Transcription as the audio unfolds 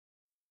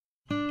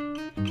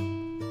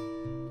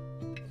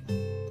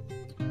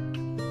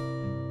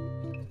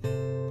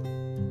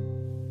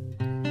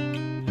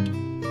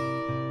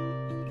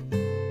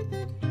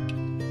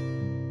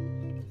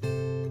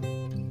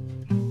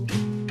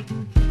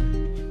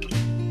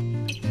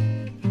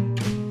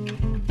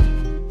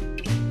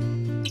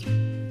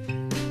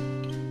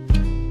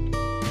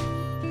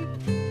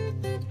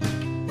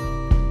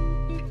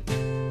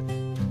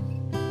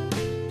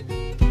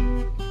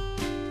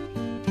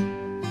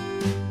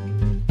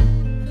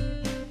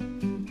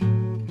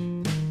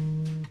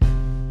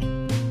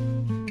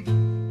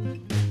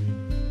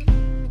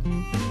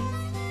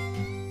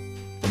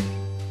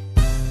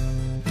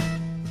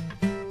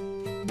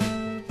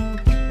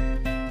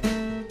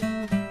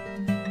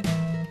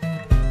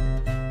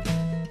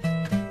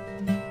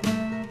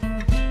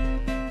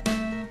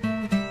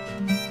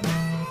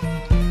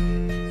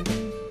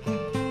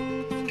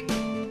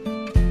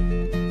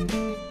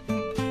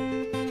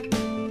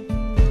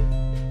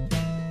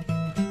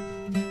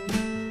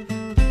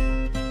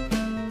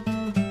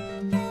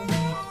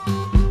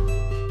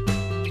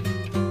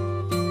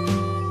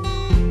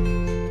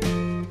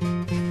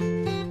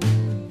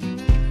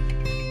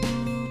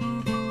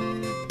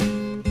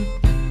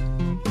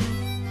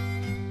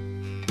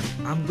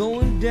I'm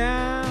going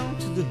down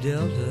to the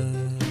Delta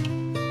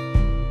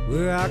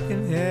where I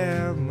can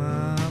have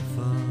my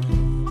fun.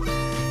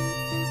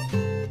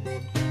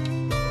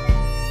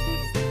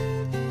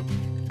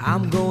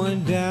 I'm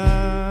going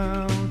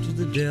down to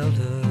the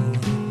Delta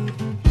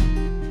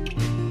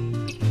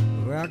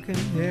where I can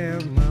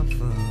have my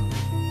fun,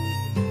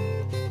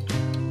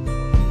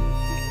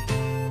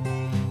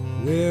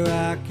 where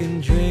I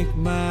can drink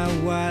my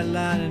white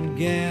line and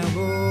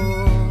gamble.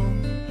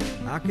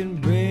 I can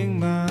bring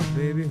my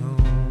baby home.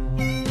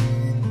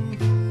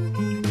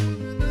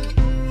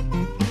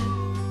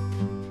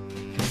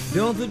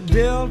 Don't the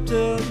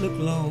Delta look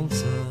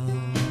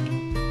lonesome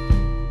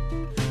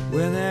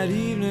when that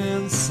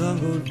evening sun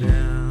goes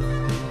down?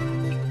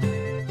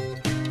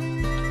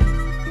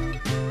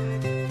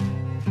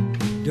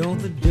 Don't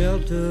the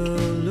Delta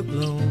look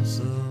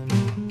lonesome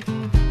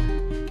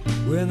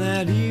when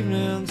that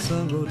evening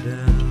sun goes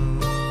down?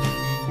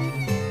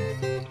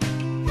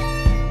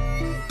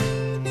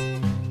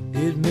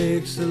 It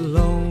makes a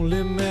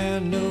lonely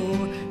man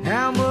know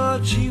how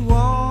much he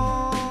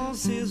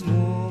wants his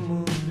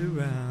woman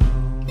around.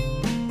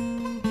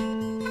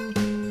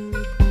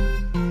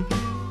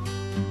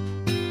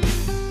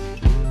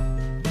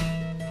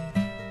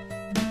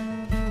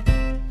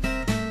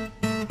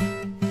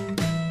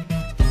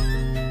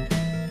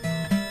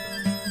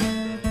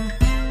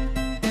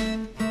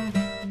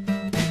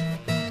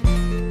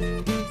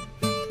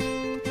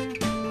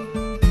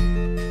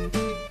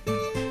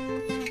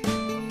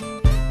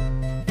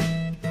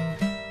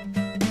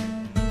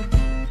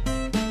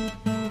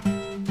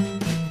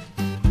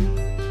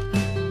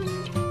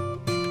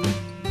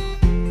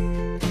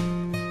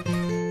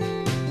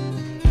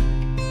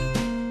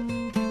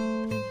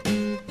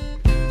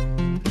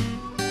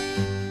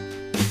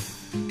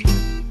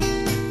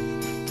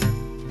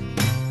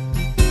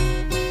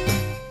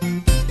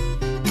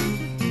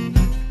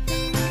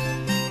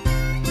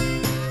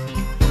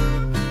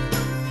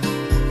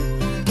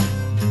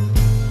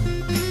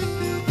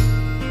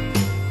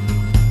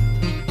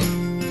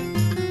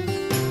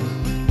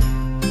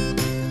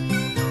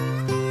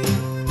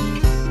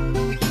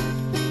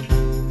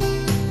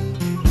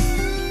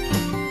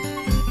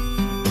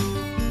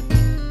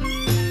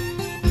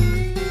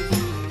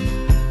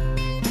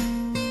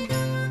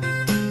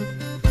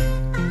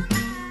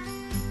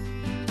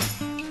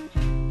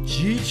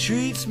 She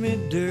treats me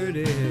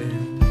dirty,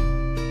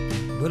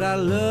 but I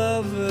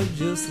love her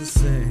just the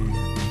same.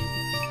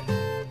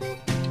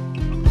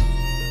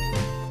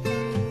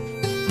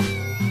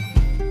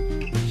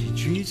 She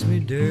treats me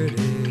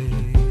dirty,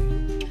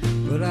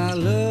 but I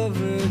love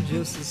her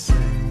just the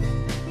same.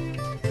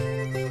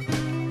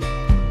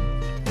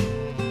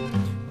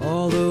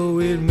 Although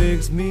it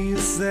makes me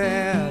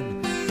sad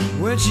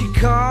when she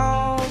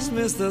calls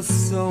Mr.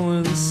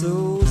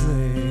 So-and-so's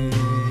name.